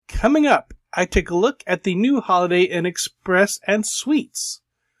Coming up, I take a look at the new Holiday Inn Express and Suites.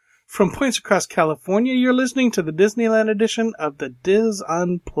 From points across California, you're listening to the Disneyland edition of the Diz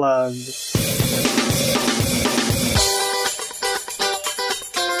Unplugged.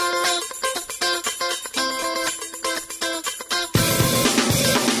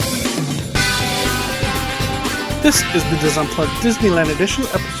 This is the Diz Unplugged Disneyland edition,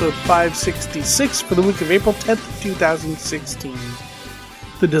 episode 566 for the week of April 10th, 2016.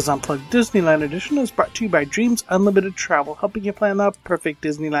 The Diz Unplugged Disneyland edition is brought to you by Dreams Unlimited Travel, helping you plan the perfect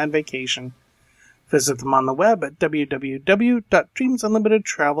Disneyland vacation. Visit them on the web at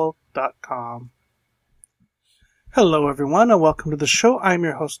www.dreamsunlimitedtravel.com. Hello everyone, and welcome to the show. I'm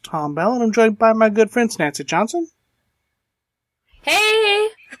your host, Tom Bell, and I'm joined by my good friends Nancy Johnson. Hey!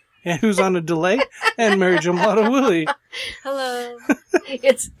 And who's on a delay? And Mary Jo Willie. Hello.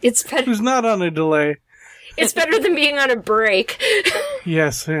 It's better. Who's not on a delay? It's better than being on a break.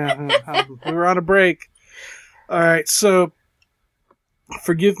 Yes, yeah. We were on a break. Alright, so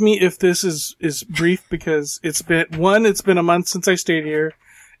forgive me if this is brief because it's been a month since I stayed here,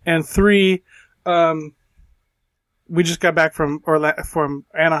 and 3, we just got back from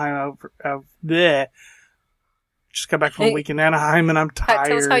Anaheim just got back from a week in Anaheim and I'm tired.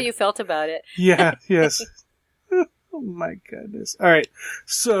 Tell us how you felt about it. Yeah, yes. Oh my goodness. Alright,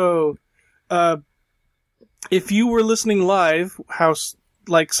 so if you were listening live,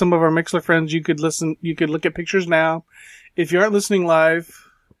 like some of our Mixler friends, you could look at pictures now. If you aren't listening live,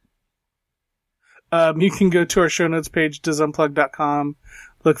 you can go to our show notes page, disunplug.com,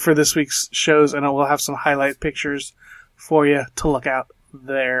 look for this week's shows, and it will have some highlight pictures for you to look out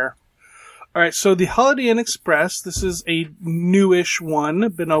there. Alright, so the Holiday Inn Express, this is a newish one,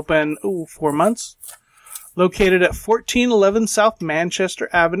 been open, 4 months. Located at 1411 South Manchester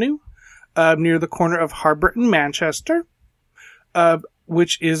Avenue, near the corner of Harbert and Manchester,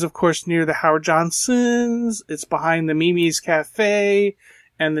 which is, of course, near the Howard Johnsons. It's behind the Mimi's Cafe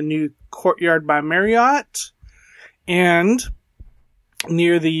and the new Courtyard by Marriott, and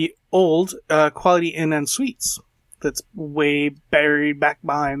near the old Quality Inn and Suites that's way buried back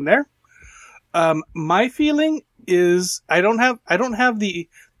behind there. My feeling is I don't have the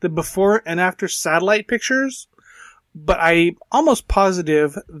before and after satellite pictures, but I'm almost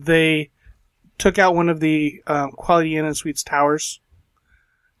positive they took out one of the Quality Inn and Suites towers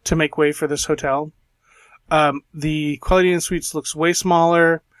to make way for this hotel. The Quality Inn and Suites looks way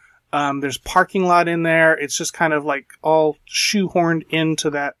smaller. There's parking lot in there. It's just kind of like all shoehorned into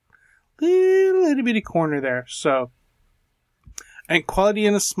that little bitty corner there. So, and Quality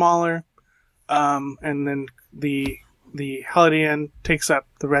Inn is smaller. And then the Holiday Inn takes up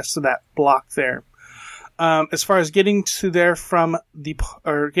the rest of that block there. As far as getting to there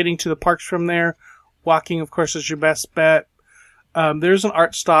getting to the parks from there, walking, of course, is your best bet. There's an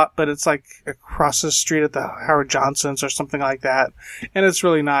art stop, but it's like across the street at the Howard Johnsons or something like that. And it's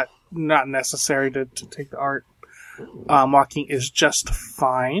really not necessary to take the art. Walking is just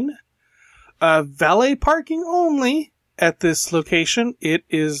fine. Valet parking only at this location. It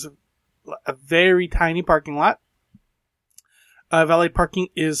is a very tiny parking lot. Valet parking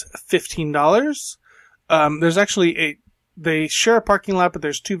is $15. There's actually they share a parking lot, but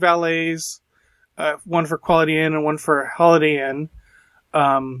there's 2 valets, one for Quality Inn and one for Holiday Inn.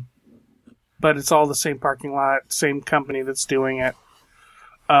 But it's all the same parking lot, same company that's doing it.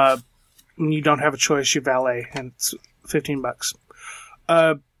 You don't have a choice, you valet, and it's $15.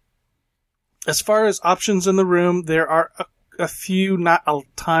 As far as options in the room, there are a few, not a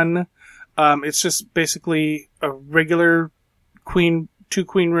ton. It's just basically a regular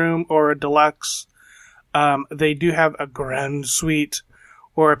 2-queen room or a deluxe. They do have a grand suite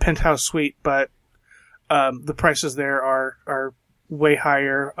or a penthouse suite, but the prices there are way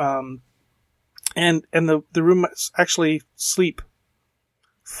higher. And the room actually sleep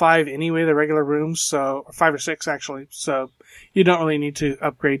 5 anyway, the regular rooms, so 5 or 6 actually. So you don't really need to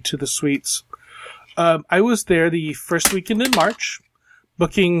upgrade to the suites. I was there the first weekend in March,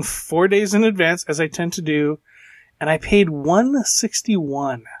 booking 4 days in advance, as I tend to do, and I paid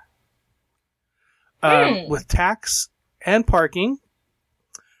 $161 with tax and parking.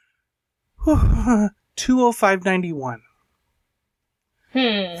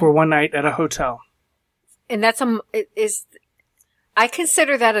 $205.91 for one night at a hotel. And that's I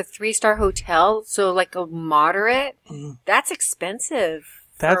consider that a 3-star hotel, so like a moderate. That's expensive.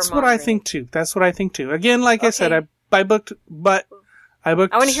 That's what I think too. Again, like I said, I booked. I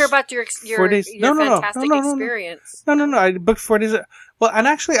want to hear about your 4 days. Fantastic experience. No. I booked 4 days. Well, and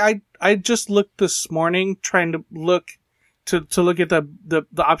actually, I just looked this morning trying to look at the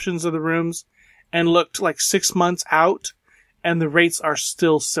options of the rooms, and looked like 6 months out, and the rates are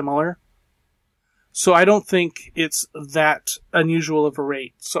still similar. So I don't think it's that unusual of a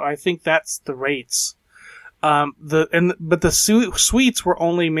rate. So I think that's the rates. But the suites were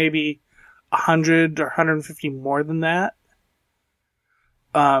only maybe 100 or 150 more than that.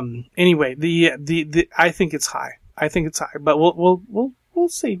 Anyway, I think it's high. But we'll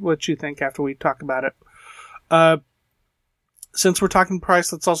see what you think after we talk about it. Since we're talking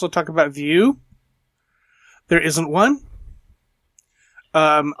price, let's also talk about view. There isn't one.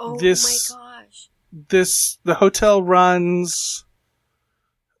 Oh my gosh. The hotel runs,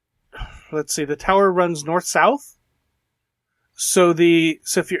 let's see, the tower runs north-south. So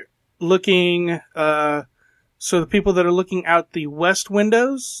if you're looking, so the people that are looking out the west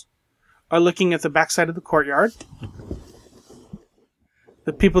windows are looking at the backside of the courtyard.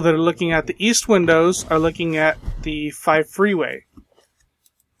 The people that are looking at the east windows are looking at the 5 freeway.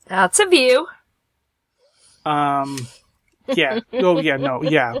 That's a view. Yeah. Oh, yeah, no,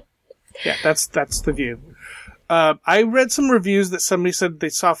 yeah. Yeah, that's the view. I read some reviews that somebody said they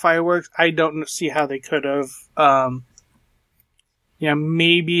saw fireworks. I don't see how they could have.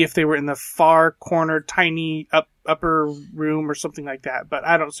 Maybe if they were in the far corner, tiny upper room or something like that. But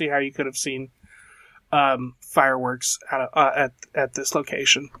I don't see how you could have seen fireworks at this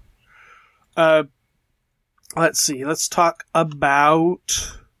location. Let's see. Let's talk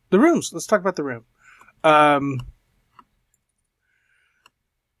about the rooms. Let's talk about the room.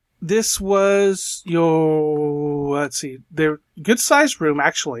 This was they're good sized room,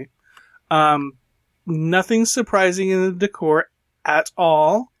 actually. Nothing surprising in the decor at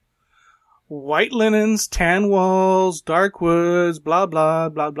all. White linens, tan walls, dark woods, blah, blah,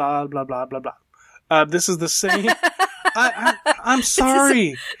 blah, blah, blah, blah, blah, blah. This is the same. I'm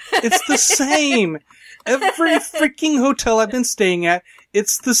sorry. It's the same. Every freaking hotel I've been staying at,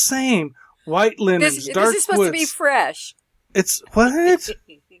 it's the same. White linens, dark woods. This is supposed to be fresh. It's, what?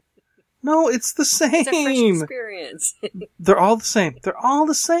 No, it's the same. It's a fresh experience. They're all the same. They're all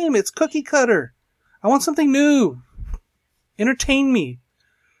the same. It's cookie cutter. I want something new. Entertain me.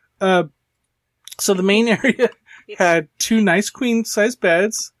 So the main area had 2 nice queen size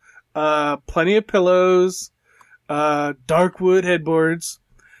beds, plenty of pillows, dark wood headboards.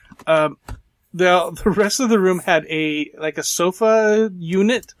 The rest of the room had a sofa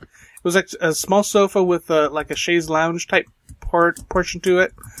unit. It was like a small sofa with like a chaise lounge type portion to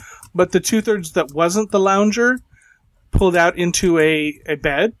it. But the 2/3 that wasn't the lounger pulled out into a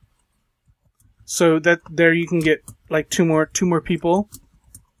bed. So that there you can get like two more people.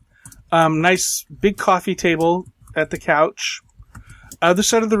 Nice big coffee table at the couch. Other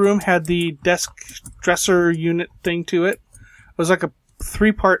side of the room had the desk dresser unit thing to it. It was like a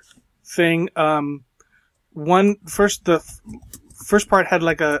 3-part thing. The first part had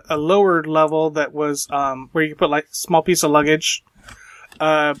like a lower level that was where you could put like a small piece of luggage.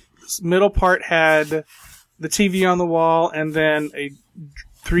 Middle part had the TV on the wall and then a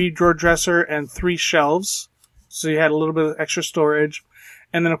 3-drawer dresser and 3 shelves. So you had a little bit of extra storage.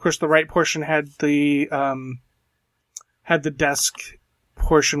 And then of course the right portion had the desk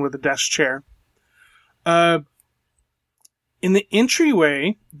portion with the desk chair. In the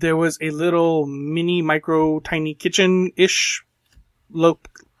entryway, there was a little mini tiny kitchen-ish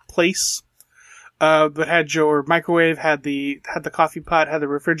place. That had your microwave, had the coffee pot, had the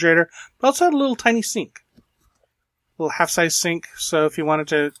refrigerator, but also had a little tiny sink. A little half-size sink, so if you wanted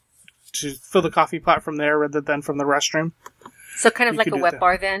to fill the coffee pot from there rather than from the restroom. So kind of like a wet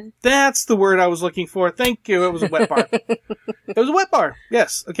bar then? That's the word I was looking for. Thank you. It was a wet bar. It was a wet bar.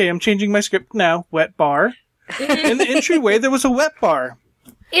 Yes. Okay, I'm changing my script now. Wet bar. In the entryway, there was a wet bar.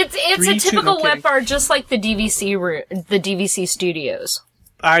 It's a typical wet bar, just like the DVC room, the DVC studios.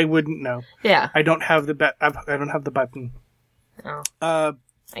 I wouldn't know. Yeah. I don't have the button. Oh.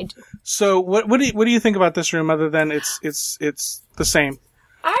 I do. So what do you think about this room other than it's the same?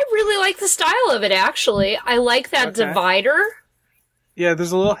 I really like the style of it, actually. I like that divider. Yeah,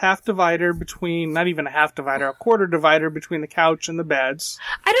 there's a little half divider between, not even a half divider, a quarter divider between the couch and the beds.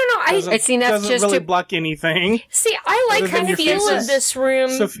 I don't know. I see that's doesn't really block anything. See, I like the feel of this room.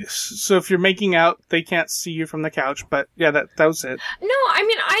 So if you're making out, they can't see you from the couch. But yeah, that was it. No, I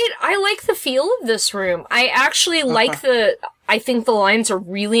mean, I like the feel of this room. I actually like I think the lines are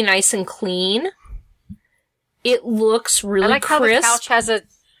really nice and clean. It looks really crisp.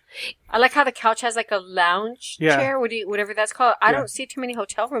 I like how the couch has like a lounge chair, whatever that's called. I don't see too many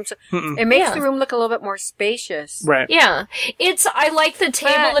hotel rooms. So it makes the room look a little bit more spacious. Right. Yeah. I like the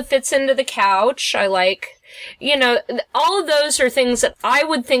table that fits into the couch. I like, all of those are things that I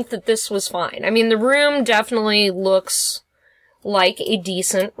would think that this was fine. I mean, the room definitely looks like a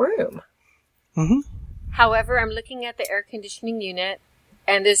decent room. Mm-hmm. However, I'm looking at the air conditioning unit,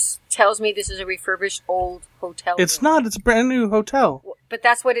 and this tells me this is a refurbished old hotel room. It's not. It's a brand new hotel. But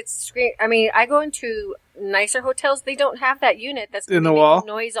that's what it's... I mean, I go into nicer hotels. They don't have that unit. That's in the making wall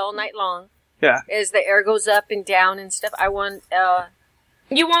noise all night long. Yeah. As the air goes up and down and stuff. I want...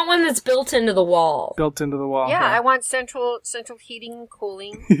 You want one that's built into the wall. Built into the wall. Yeah, I want central heating and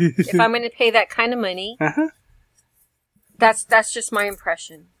cooling. If I'm going to pay that kind of money, that's just my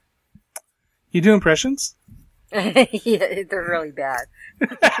impression. You do impressions? Yeah, they're really bad.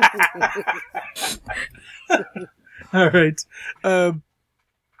 All right. All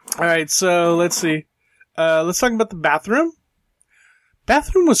right, so let's see. Let's talk about the bathroom.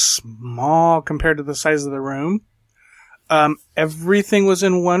 Bathroom was small compared to the size of the room. Everything was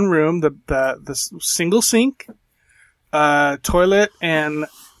in one room. The single sink, toilet, and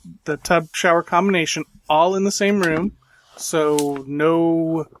the tub shower combination all in the same room. So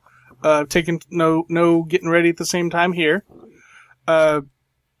no getting ready at the same time here. And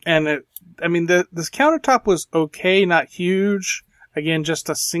this countertop was okay, not huge. Again, just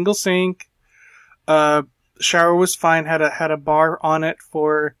a single sink. Shower was fine. Had a bar on it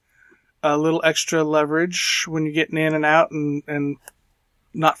for a little extra leverage when you're getting in and out and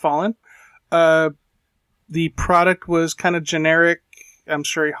not falling. The product was kind of generic. I'm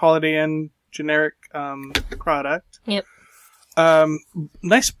sure Holiday Inn generic product. Yep.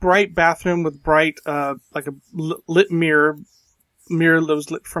 Nice bright bathroom with bright like a lit mirror that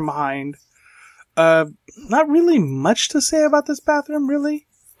was lit from behind. Not really much to say about this bathroom, really.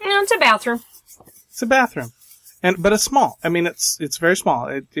 No, it's a bathroom. It's a bathroom. But it's small. I mean, it's very small.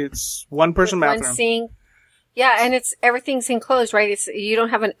 It's one person bathroom. One sink. Yeah, and everything's enclosed, right? You don't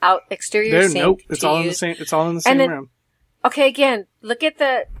have an exterior sink. Nope. It's all in the same. It's all in the same room. Okay, again, look at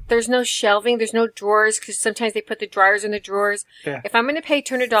there's no shelving, there's no drawers, because sometimes they put the dryers in the drawers. Yeah. If I'm going to pay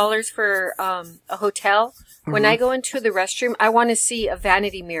 $200 for a hotel, when I go into the restroom, I want to see a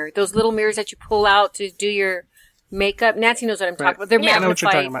vanity mirror. Those little mirrors that you pull out to do your makeup. Nancy knows what I'm talking about. They're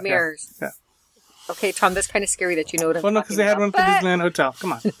magnified mirrors. Yeah. Okay, Tom, that's kind of scary that you know what I'm talking about. Well, no, because they had one at the Disneyland Hotel.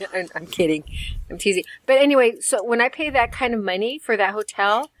 Come on. I'm kidding. I'm teasing. But anyway, so when I pay that kind of money for that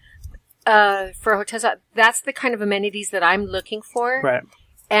hotel, for a hotel, that's the kind of amenities that I'm looking for. Right.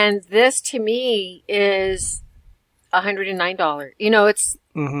 And this, to me, is $109. You know, it's...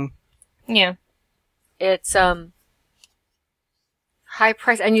 Mm-hmm. Yeah. It's, high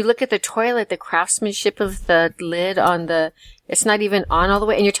price. And you look at the toilet, the craftsmanship of the lid on it's not even on all the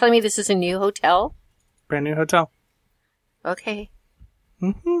way. And you're telling me this is a new hotel? Brand new hotel. Okay.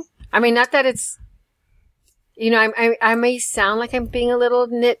 Mm-hmm. I mean, not that it's, I may sound like I'm being a little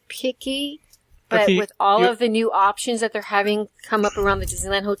nitpicky, but with all of the new options that they're having come up around the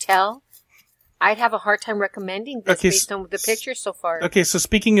Disneyland Hotel, I'd have a hard time recommending this based on the pictures so far. Okay, so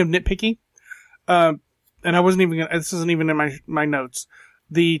speaking of nitpicky, and I wasn't even this isn't even in my notes.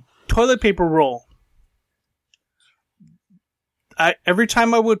 The toilet paper roll. Every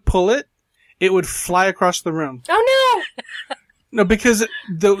time I would pull it, it would fly across the room. Oh no! No, because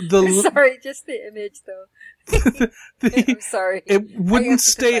the sorry, just the image though. I'm sorry. It wouldn't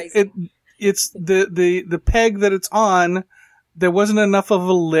stay. It's the peg that it's on. There wasn't enough of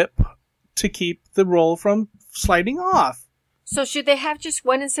a lip to keep the roll from sliding off. So should they have just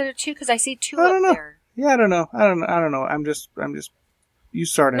one instead of two? Because I see two I don't know. there. Yeah, I don't know. I'm just. You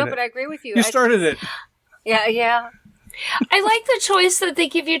started it. No, but I agree with you. You started it. Yeah. I like the choice that they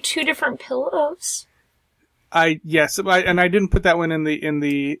give you two different pillows. Yes, and I didn't put that one in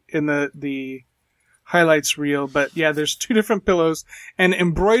the highlights reel, but yeah, there's two different pillows, and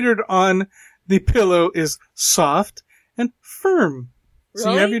embroidered on the pillow is soft and firm. Really?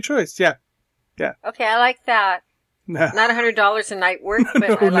 So you have your choice. Yeah. Okay, I like that. Not $100 a night worth, but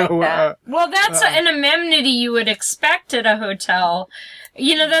I like that. Well, that's an amenity you would expect at a hotel.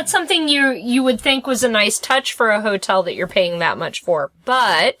 That's something you would think was a nice touch for a hotel that you're paying that much for.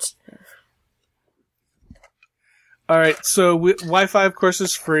 But all right, so Wi-Fi, of course,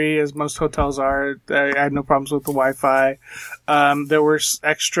 is free, as most hotels are. I had no problems with the Wi-Fi. There were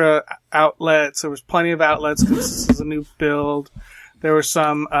extra outlets. There was plenty of outlets because this is a new build. There were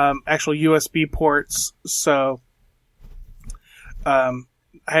some actual USB ports, so I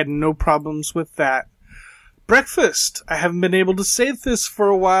had no problems with that. Breakfast. I haven't been able to say this for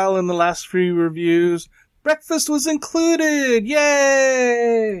a while in the last few reviews. Breakfast was included!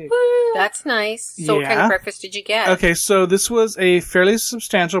 Yay! Woo. That's nice. So what kind of breakfast did you get? Okay, so this was a fairly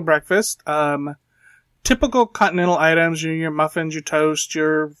substantial breakfast. Typical continental items, your muffins, your toast,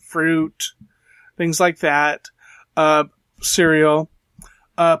 your fruit, things like that. Cereal.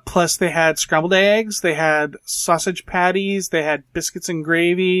 Plus they had scrambled eggs, they had sausage patties, they had biscuits and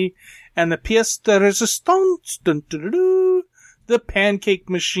gravy, And the pièce de résistance, the pancake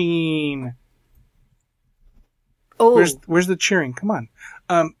machine. Oh, where's the cheering? Come on.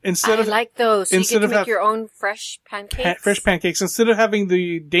 I like those. So you get to make your own fresh pancakes. Fresh pancakes. Instead of having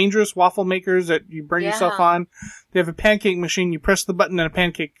the dangerous waffle makers that you burn yourself on, they have a pancake machine. You press the button and a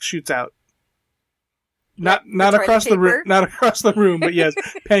pancake shoots out. Not across the room. Not across the room, but yes,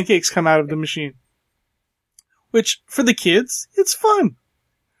 pancakes come out of the machine. Which for the kids, it's fun.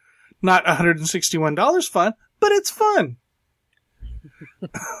 Not $161 fun, but it's fun.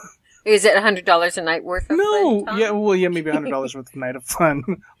 Is it $100 a night worth of fun? No, yeah, maybe $100 worth of night of fun.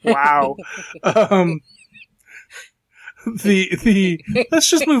 Wow. Let's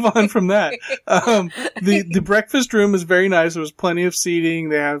just move on from that. The breakfast room is very nice. There was plenty of seating.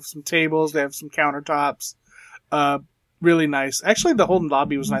 They have some tables. They have some countertops. Really nice. Actually, the whole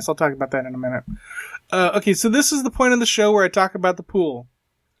lobby was nice. I'll talk about that in a minute. Okay, so this is the point of the show where I talk about the pool.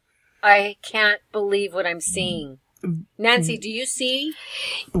 I can't believe what I'm seeing. Nancy, do you see?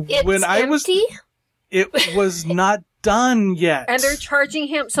 It's empty? It was not done yet. And they're charging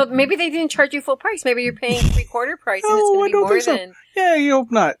him. So maybe they didn't charge you full price. Maybe you're paying 3/4 price and it's going to be more than... Yeah, you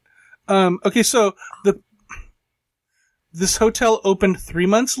hope not. Okay, so this hotel opened 3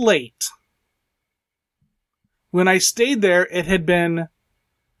 months late. When I stayed there, it had been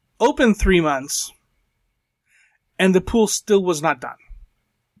open 3 months, and the pool still was not done.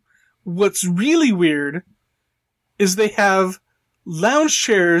 What's really weird is they have lounge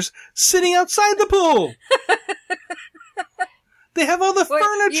chairs sitting outside the pool. They have all the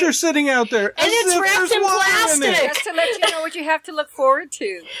furniture sitting out there. And it's wrapped in plastic. That's to let you know what you have to look forward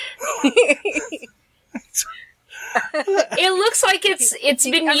to. It looks like it's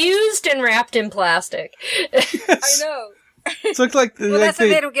been used and wrapped in plastic. Yes. I know. It looks like that's why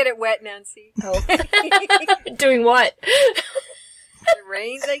they don't get it wet, Nancy. Oh. Doing what? The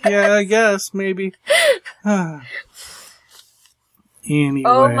rains, I guess. Yeah, I guess maybe. Anyway.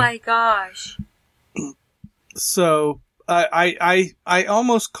 Oh my gosh. So I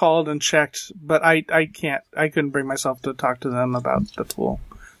almost called and checked, but I couldn't bring myself to talk to them about the pool.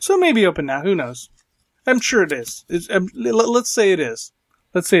 So maybe open now. Who knows? I'm sure it is. Let's say it is.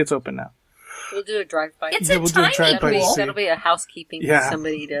 Let's say it's open now. We'll do a drive-by. It's a tiny pool. That'll be a housekeeping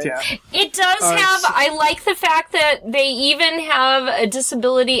somebody does. Yeah. It does have, I like the fact that they even have a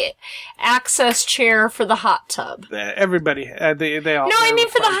disability access chair for the hot tub. Everybody, they all. No, I mean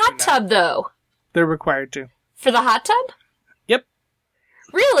for the hot tub though. They're required to. For the hot tub? Yep.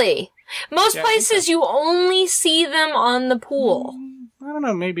 Really? Most places you only see them on the pool. I don't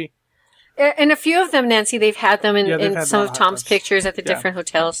know, maybe. And a few of them, Nancy, they've had them in some of Tom's pictures at the different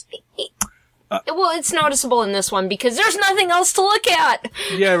hotels. Well, it's noticeable in this one because there's nothing else to look at.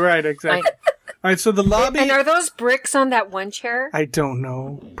 Yeah, right, exactly. All right, so the lobby... And are those bricks on that one chair? I don't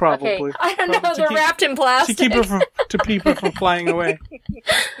know. Probably. Okay. I don't know. They're wrapped in plastic. To keep her from flying away.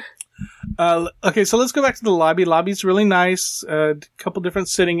 Okay, so let's go back to the lobby. Lobby's really nice. A couple different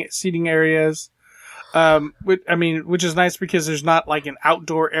seating areas. Which is nice because there's not like an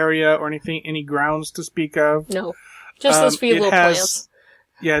outdoor area or any grounds to speak of. No. Just those few little plants.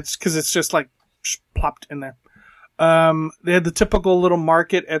 Yeah, it's because it's just like plopped in there. They had the typical little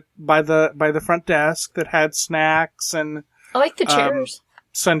market by the front desk that had snacks and I like the chairs,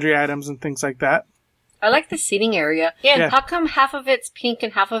 sundry items and things like that. I like the seating area. Yeah. How come half of it's pink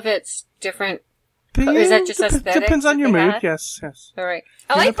and half of it's different? Is that just aesthetic? Depends on your mood. Yes. All right.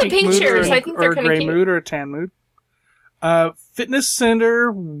 I like the pink chairs. I think they're kind of cute. Or a gray mood or a tan mood. Fitness center.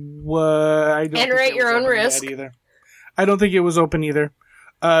 Enter at your own risk. Either. I don't think it was open either.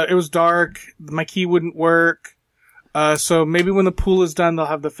 It was dark. My key wouldn't work. So maybe when the pool is done, they'll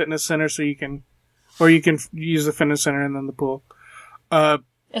have the fitness center so you can use the fitness center and then the pool.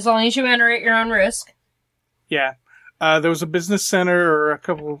 As long as you enter at your own risk. Yeah. There was a business center or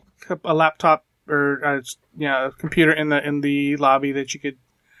a laptop or, a computer in the lobby that you could,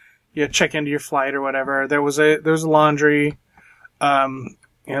 check into your flight or whatever. There was a laundry,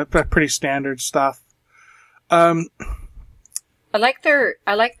 pretty standard stuff. I like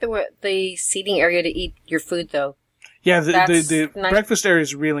the seating area to eat your food though. Yeah, the nice. Breakfast area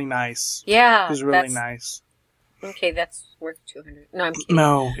is really nice. Yeah, it was really nice. Okay, that's worth $200. No, I'm kidding.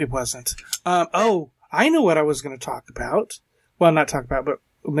 No, it wasn't. I know what I was going to talk about. Well, not talk about, but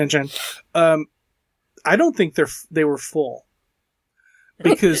mention. I don't think they were full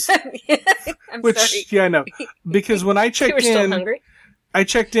because sorry. Yeah, I know, because when I checked in, still hungry? I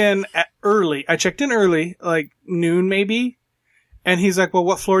checked in early. I checked in early, like noon maybe. And he's like, well,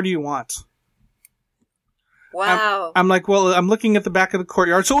 what floor do you want? Wow. I'm like, well, I'm looking at the back of the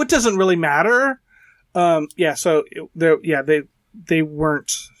courtyard, so it doesn't really matter. So they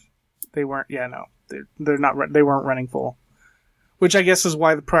weren't They weren't. Yeah, no, they're not. They weren't running full, which I guess is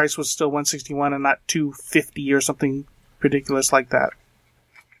why the price was still $161 and not $250 or something ridiculous like that.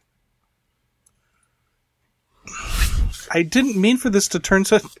 I didn't mean for this to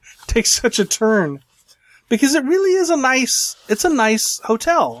take such a turn, because it really is a nice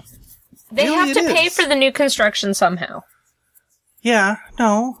hotel. They really have to pay for the new construction somehow. Yeah,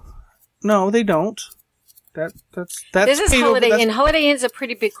 no, they don't. That's this is Holiday Inn. Holiday Inn's a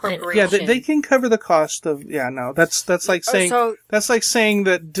pretty big corporation. Yeah, they can cover the cost of. Yeah, no, that's like saying that's like saying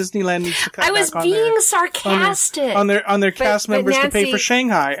that Disneyland needs to cut back on I was being sarcastic on their cast members Nancy, to pay for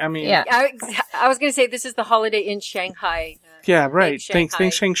Shanghai. I mean, yeah, I was going to say this is the Holiday Inn Shanghai. Yeah, right. Thanks,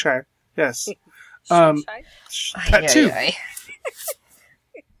 Shanghai. Yes. That too.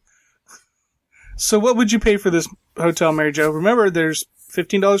 So, what would you pay for this hotel, Mary Jo? Remember, there's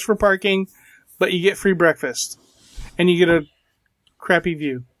 $15 for parking, but you get free breakfast, and you get a crappy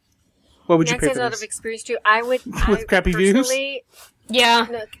view. What would you pay for this? Nancy has a lot of experience too. I would with crappy views. Yeah.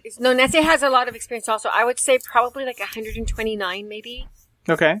 No, Nancy has a lot of experience also. I would say probably like $129, maybe.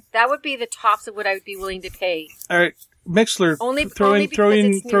 Okay. That would be the tops of what I would be willing to pay. All right, Mixler.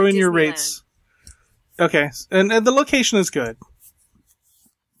 Throw in your rates. Okay, and the location is good.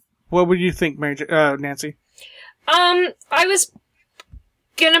 What would you think, Nancy? I was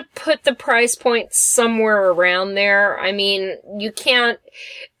gonna put the price point somewhere around there. I mean, you can't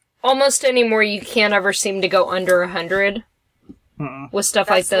almost anymore. You can't ever seem to go under 100 with stuff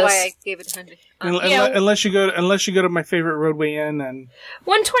like this. That's why I gave it 100. Unless you go to my favorite Roadway Inn, and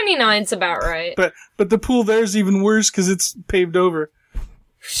 129's about right. But the pool there's even worse because it's paved over.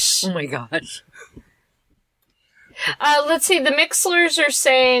 Oh my gosh. Let's see. The Mixlers are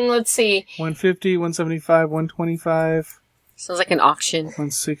saying, 150, 175, 125. Sounds like an auction.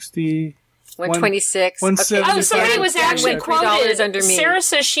 160. 126. 175. Oh, somebody was actually quoted. Under me. Sarah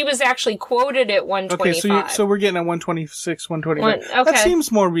says she was actually quoted at 125. Okay, so we're getting at 126, 125. Okay. That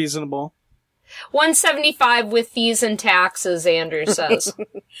seems more reasonable. 175 with fees and taxes, Andrew says.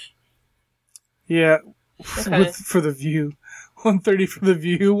 Yeah, for the view. 130 for the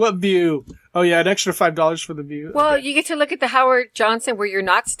view. What view? Oh yeah, an extra $5 for the view. Well, you get to look at the Howard Johnson where you're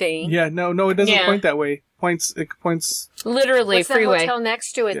not staying. Yeah, no, it doesn't point that way. It points literally What's freeway. What's the hotel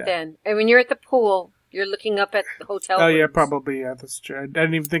next to it then? And when you're at the pool, you're looking up at the hotel. Oh rooms. yeah, probably. Yeah, that's true. I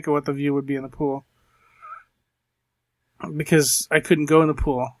didn't even think of what the view would be in the pool because I couldn't go in the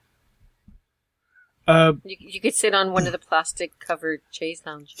pool. You could sit on one of the plastic covered chaise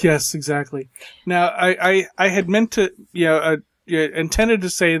lounges. Yes, exactly. Now, I had meant to, intended to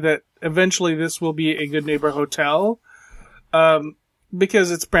say that eventually this will be a Good Neighbor hotel,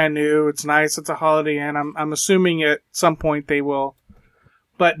 because it's brand new, it's nice, it's a Holiday Inn. I'm assuming at some point they will.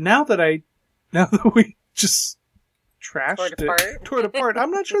 But now that we just trashed tore it apart,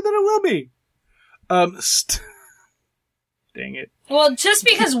 I'm not sure that it will be. Dang it. Well, just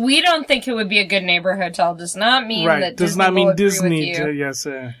because we don't think it would be a Good Neighbor hotel does not mean that does Disney not mean will agree Disney. with you. Yes,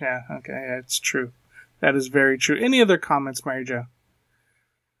 yeah, okay, yeah, it's true. That is very true. Any other comments, Mary Jo?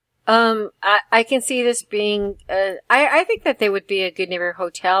 I can see this being. I think that they would be a Good Neighbor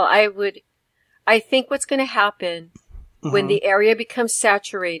hotel. I think what's going to happen when the area becomes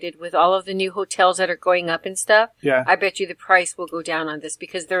saturated with all of the new hotels that are going up and stuff. Yeah, I bet you the price will go down on this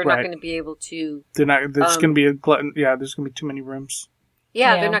because they're not going to be able to. They're not. There's going to be a glutton. Yeah, there's going to be too many rooms.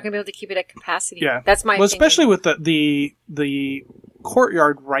 Yeah, they're not going to be able to keep it at capacity. Yeah, that's my. Well, opinion. Especially with the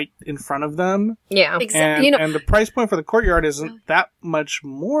courtyard right in front of them. Yeah, exactly. And the price point for the courtyard isn't that much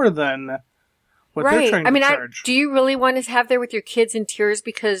more than what they're trying to charge. Do you really want to have there with your kids in tears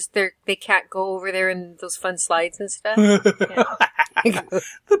because they can't go over there in those fun slides and stuff? The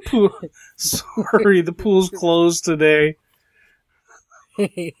pool. Sorry, the pool's closed today.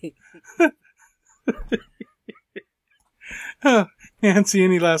 Nancy,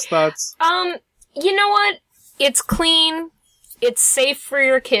 any last thoughts? You know what? It's clean. It's safe for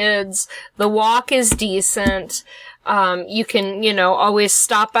your kids. The walk is decent. You can, always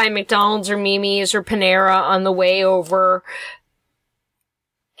stop by McDonald's or Mimi's or Panera on the way over.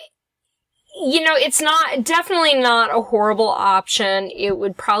 It's definitely not a horrible option. It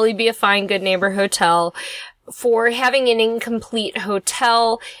would probably be a fine Good Neighbor hotel. For having an incomplete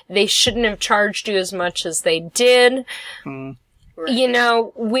hotel, they shouldn't have charged you as much as they did. Right.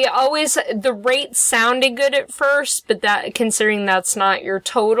 The rate sounded good at first, but considering that's not your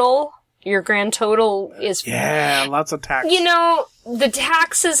total, your grand total is... Yeah, lots of tax. The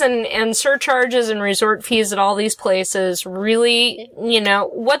taxes and surcharges and resort fees at all these places really,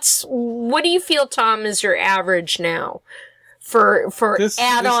 what do you feel, Tom, is your average now for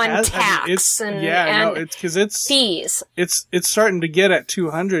add-on tax and it's because it's fees. It's starting to get at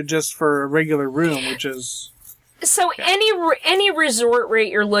 $200 just for a regular room, which is any resort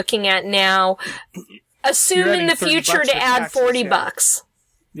rate you're looking at now. Assume in the future to add $40.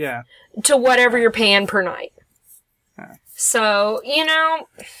 Yeah. To whatever you're paying per night. Yeah. So, it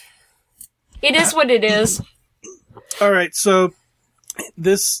is what it is. All right, so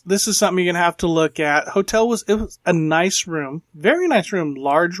this is something you're gonna have to look at. It was a nice room, very nice room,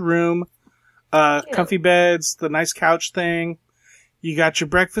 large room, comfy beds, the nice couch thing. You got your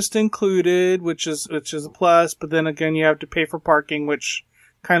breakfast included, which is a plus. But then again, you have to pay for parking, which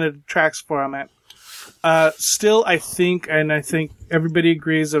kind of detracts from it. Still, I think everybody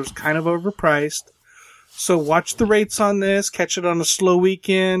agrees it was kind of overpriced. So watch the rates on this. Catch it on a slow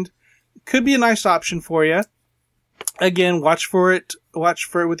weekend. Could be a nice option for you. Again, watch for it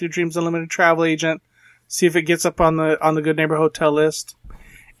with your Dreams Unlimited travel agent. See if it gets up on the Good Neighbor Hotel list.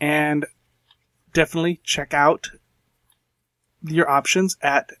 And definitely check out your options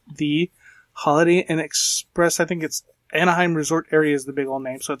at the Holiday Inn Express. I think it's Anaheim Resort Area is the big old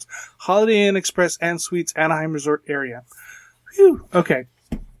name. So it's Holiday Inn Express and Suites Anaheim Resort Area. Whew. Okay.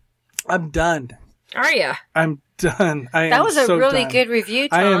 I'm done. Are ya? I'm done. That was a really good review,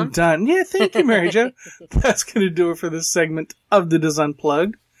 Tom. I am done. Yeah, thank you, Mary Jo. That's going to do it for this segment of the Diz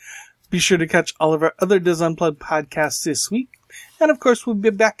Unplugged. Be sure to catch all of our other Diz Unplugged podcasts this week. And of course, we'll be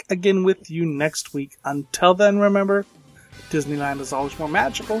back again with you next week. Until then, remember, Disneyland is always more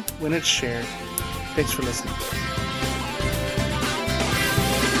magical when it's shared. Thanks for listening.